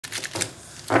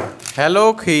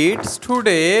Hello kids,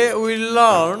 today we'll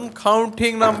learn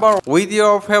counting number with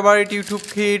your favorite YouTube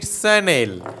Kids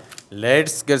channel.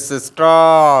 Let's get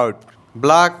started.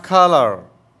 Black color,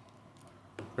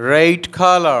 red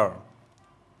color,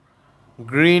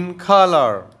 green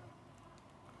color,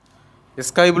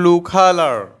 sky blue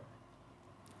color,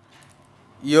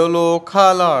 yellow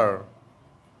color,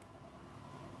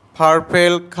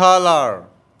 purple color,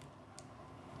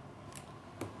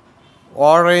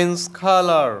 orange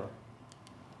color,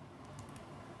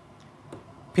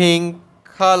 pink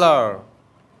color,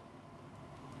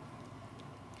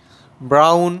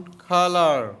 brown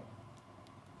color,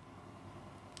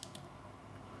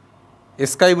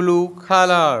 sky blue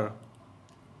color,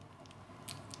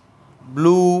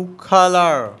 blue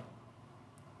color,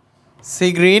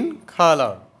 sea green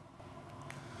color.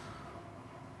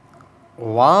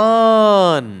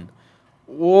 One,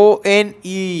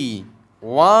 O-N-E,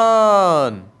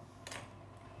 one.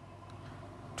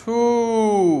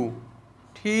 Two,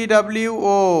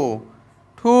 T-W-O,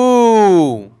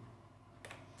 two.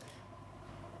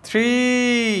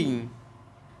 Three,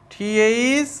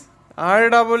 T-H-R-E-E,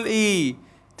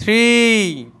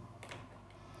 three.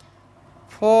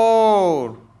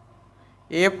 Four,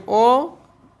 F-O-U-R,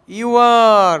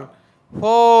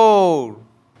 four.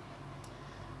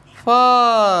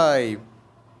 Five,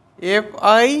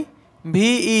 F-I-V-E,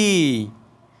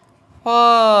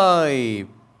 five.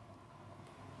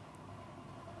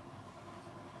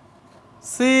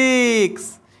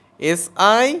 Six,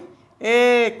 S-I-X,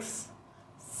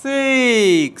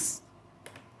 six.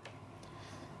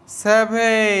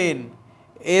 Seven,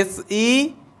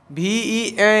 S-E-V-E-N,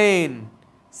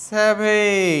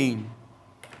 seven.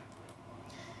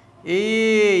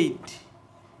 Eight,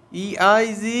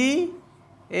 E-I-G-H-T,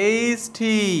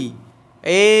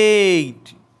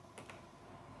 eight.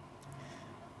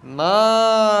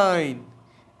 Nine,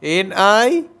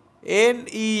 N-I-N-E,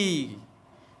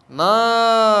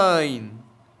 nine.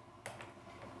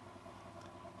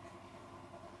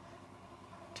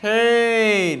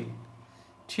 10,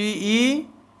 T-E-N,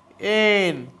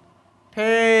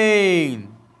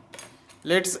 ten.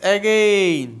 Let's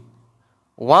again.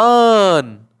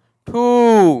 1,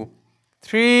 2,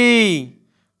 3,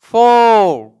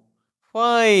 4,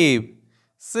 5,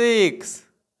 6,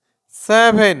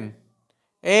 7,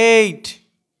 8,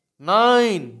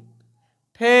 9,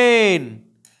 10.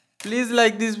 Please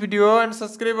like this video and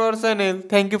subscribe our channel.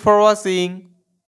 Thank you for watching.